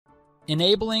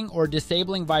Enabling or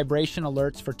disabling vibration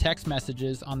alerts for text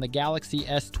messages on the Galaxy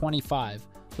S25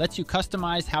 lets you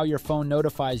customize how your phone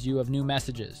notifies you of new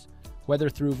messages, whether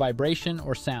through vibration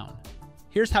or sound.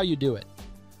 Here's how you do it.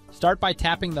 Start by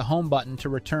tapping the Home button to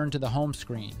return to the home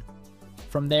screen.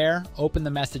 From there, open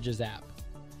the Messages app.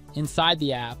 Inside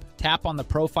the app, tap on the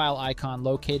profile icon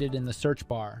located in the search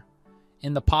bar.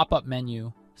 In the pop-up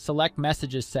menu, select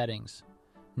Messages settings.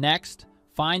 Next,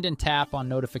 find and tap on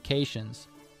Notifications,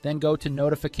 then go to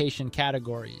Notification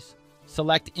categories.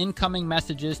 Select Incoming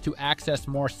Messages to access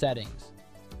more settings.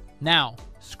 Now,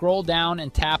 scroll down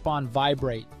and tap on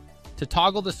Vibrate to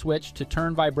toggle the switch to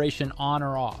turn vibration on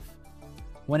or off.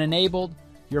 When enabled,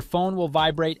 your phone will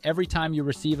vibrate every time you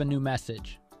receive a new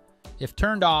message. If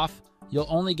turned off, you'll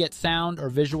only get sound or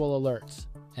visual alerts.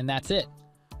 And that's it.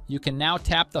 You can now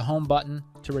tap the Home button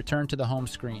to return to the home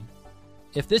screen.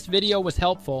 If this video was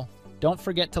helpful, don't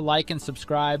forget to like and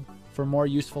subscribe for more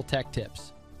useful tech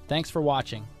tips. Thanks for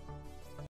watching.